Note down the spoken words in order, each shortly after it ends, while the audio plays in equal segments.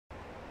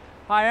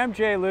Hi, I'm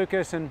Jay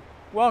Lucas and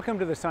welcome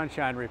to the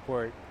Sunshine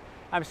Report.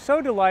 I'm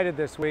so delighted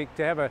this week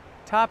to have a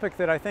topic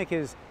that I think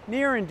is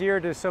near and dear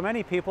to so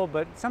many people,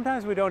 but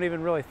sometimes we don't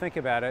even really think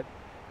about it.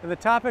 And the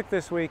topic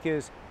this week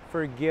is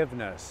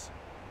forgiveness.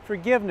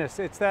 Forgiveness,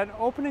 it's that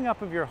opening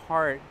up of your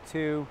heart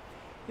to,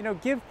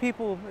 give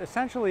people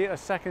essentially a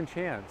second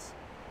chance.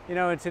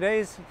 In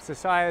today's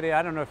society,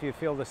 I don't know if you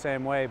feel the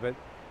same way, but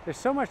there's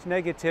so much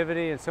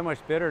negativity and so much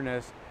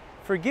bitterness.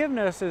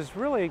 Forgiveness is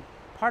really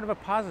part of a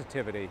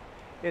positivity.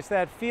 It's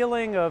that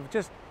feeling of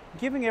just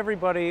giving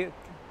everybody,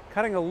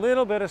 cutting a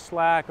little bit of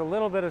slack, a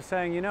little bit of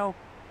saying,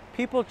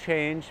 people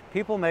change,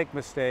 people make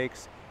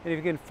mistakes, and if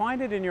you can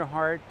find it in your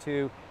heart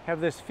to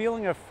have this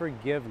feeling of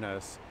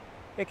forgiveness,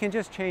 it can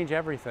just change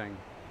everything.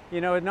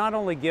 It not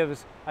only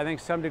gives, I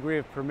think, some degree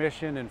of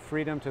permission and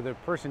freedom to the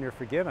person you're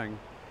forgiving,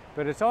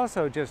 but it's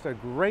also just a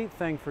great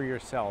thing for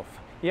yourself.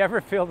 You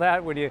ever feel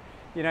that when you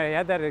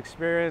had that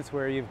experience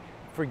where you've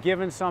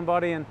forgiven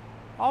somebody and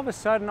all of a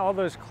sudden all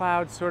those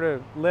clouds sort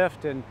of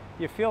lift and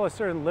you feel a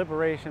certain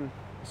liberation,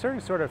 a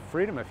certain sort of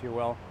freedom, if you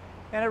will.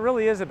 And it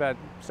really is about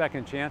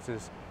second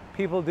chances.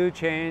 People do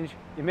change.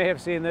 You may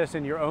have seen this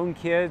in your own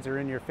kids or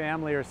in your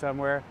family or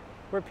somewhere,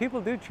 where people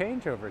do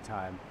change over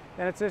time.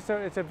 And it's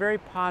a very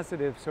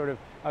positive sort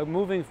of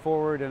moving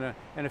forward and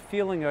a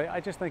feeling,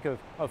 I just think, of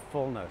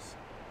fullness.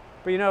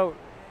 But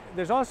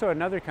there's also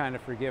another kind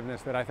of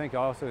forgiveness that I think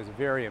also is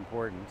very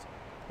important.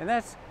 And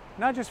that's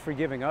not just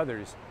forgiving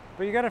others,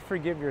 but you got to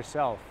forgive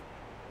yourself.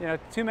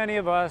 Too many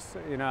of us,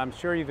 I'm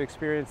sure you've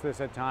experienced this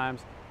at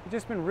times, you've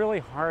just been really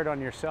hard on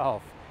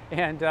yourself.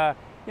 And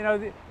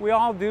we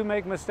all do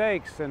make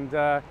mistakes,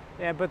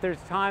 but there's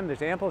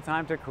ample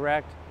time to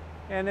correct.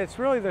 And it's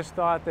really this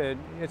thought that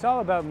it's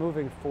all about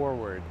moving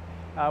forward.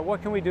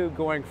 What can we do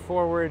going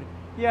forward?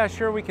 Yeah,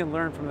 sure, we can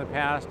learn from the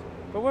past,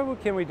 but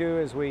what can we do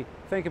as we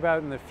think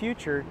about in the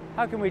future?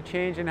 How can we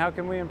change and how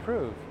can we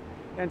improve?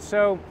 And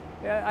so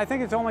I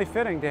think it's only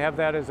fitting to have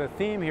that as a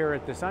theme here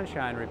at the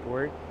Sunshine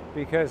Report,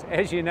 because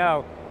as you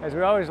know, as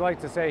we always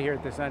like to say here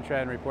at the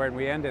Sunshine Report, and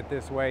we end it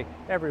this way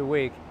every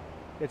week,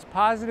 it's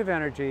positive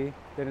energy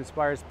that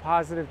inspires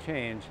positive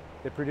change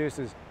that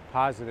produces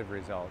positive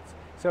results.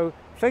 So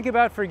think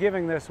about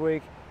forgiving this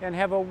week and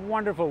have a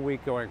wonderful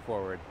week going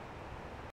forward.